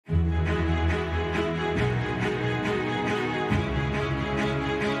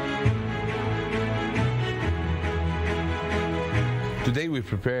Today we're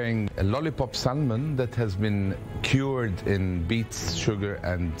preparing a lollipop salmon that has been cured in beets, sugar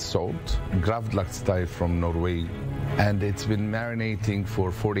and salt, Gravlax style from Norway. And it's been marinating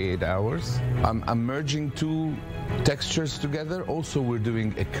for 48 hours. I'm merging two textures together. Also, we're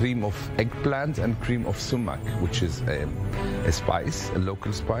doing a cream of eggplant and cream of sumac, which is a spice, a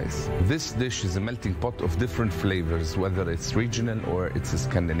local spice. This dish is a melting pot of different flavors, whether it's regional or it's a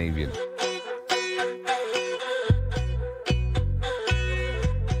Scandinavian.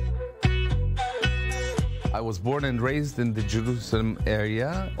 I was born and raised in the Jerusalem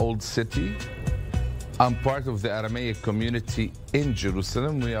area, Old City. I'm part of the Aramaic community in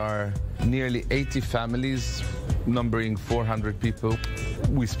Jerusalem. We are nearly 80 families, numbering 400 people.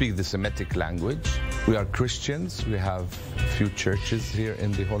 We speak the Semitic language. We are Christians. We have a few churches here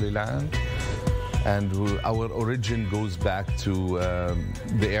in the Holy Land. And our origin goes back to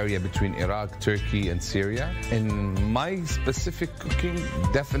the area between Iraq, Turkey, and Syria. In my specific cooking,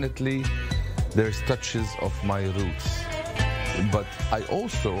 definitely there's touches of my roots. But I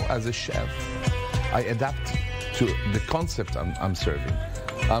also, as a chef, I adapt to the concept I'm serving.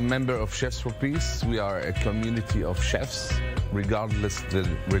 I'm a member of Chefs for Peace. We are a community of chefs, regardless the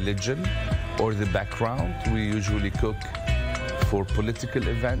religion or the background. We usually cook for political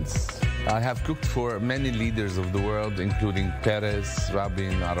events. I have cooked for many leaders of the world, including Peres,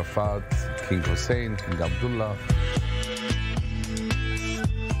 Rabin, Arafat, King Hussein, King Abdullah.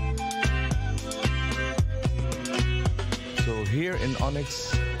 So here in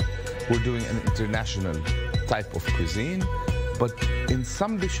Onyx, we're doing an international type of cuisine, but in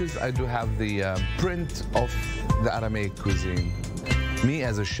some dishes I do have the print of the Aramaic cuisine. Me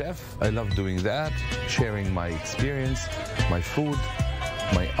as a chef, I love doing that, sharing my experience, my food,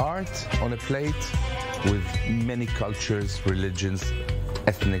 my art on a plate with many cultures, religions,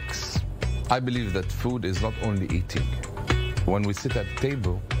 ethnics. I believe that food is not only eating. When we sit at the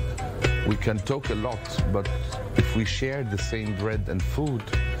table, we can talk a lot, but if we share the same bread and food,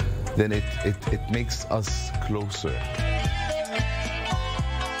 then it makes us closer.